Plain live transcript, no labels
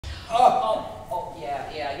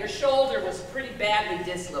Yeah. Your shoulder was pretty badly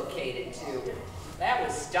dislocated, too. That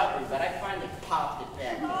was stubborn, but I finally popped it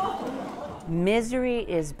back in. Misery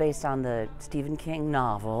is based on the Stephen King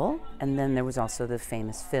novel, and then there was also the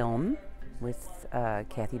famous film with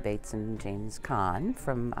Kathy Bates and James Caan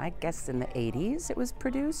from, I guess, in the 80s it was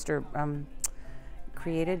produced or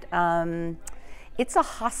created. It's a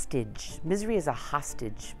hostage. Misery is a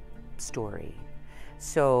hostage story.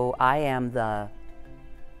 So I am the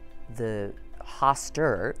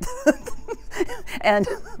hoster, and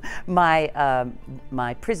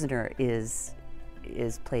my prisoner is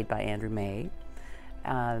played by Andrew May.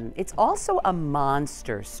 It's also a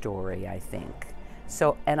monster story, I think.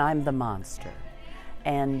 So, and I'm the monster,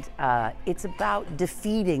 and it's about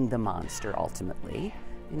defeating the monster ultimately,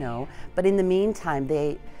 you know. But in the meantime,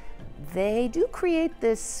 they do create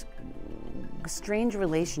this strange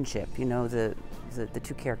relationship. You know, the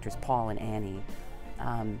two characters, Paul and Annie.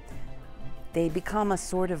 They become a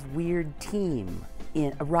sort of weird team,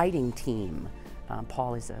 a writing team.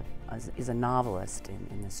 Paul is a novelist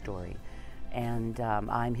in the story, and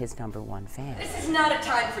I'm his #1 fan. This is not a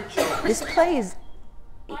time for jokes. This play is,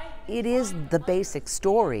 it is the basic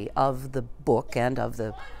story of the book and of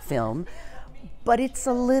the film, but it's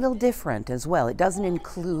a little different as well. It doesn't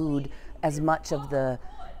include as much of the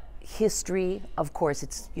history. Of course,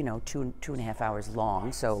 it's, you know, two and a half hours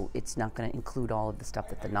long, so it's not going to include all of the stuff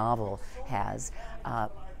that the novel has.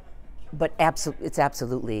 But it's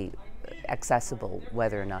absolutely accessible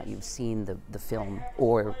whether or not you've seen the film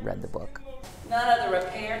or read the book. None of the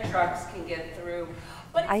repair trucks can get through.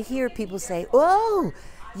 But I hear people say, "Oh,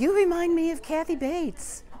 you remind me of Kathy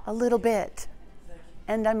Bates a little bit."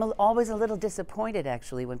 And I'm always a little disappointed,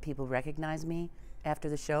 actually, when people recognize me after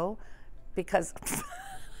the show, because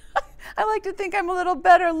I like to think I'm a little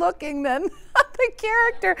better looking than the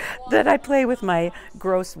character that I play with my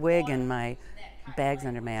gross wig and my bags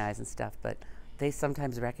under my eyes and stuff. But they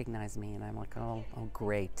sometimes recognize me, and I'm like, oh,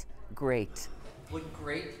 great. would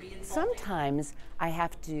great be involved? Sometimes I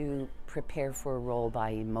have to prepare for a role by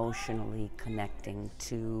emotionally connecting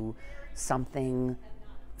to something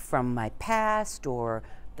from my past or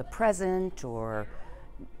the present, or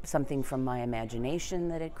something from my imagination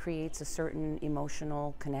that it creates a certain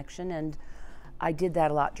emotional connection. And I did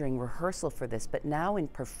that a lot during rehearsal for this, but now in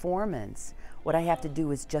performance, what I have to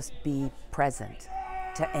do is just be present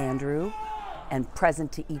to Andrew and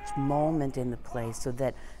present to each moment in the play, so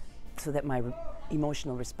that my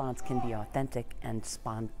emotional response can be authentic and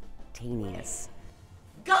spontaneous.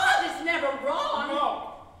 God is never wrong! No.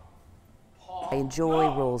 I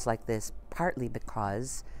enjoy roles like this partly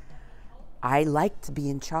because I like to be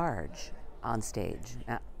in charge on stage.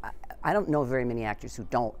 I don't know very many actors who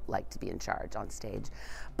don't like to be in charge on stage.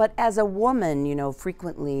 But as a woman, you know,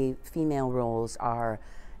 frequently female roles are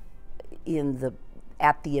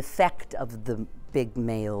at the effect of the big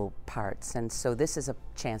male parts. And so this is a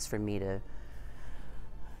chance for me to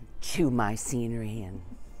chew my scenery and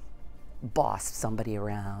boss somebody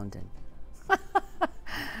around. And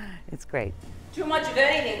it's great. Too much of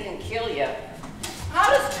anything can kill you. How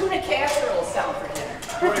does tuna casserole sound for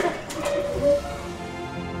dinner?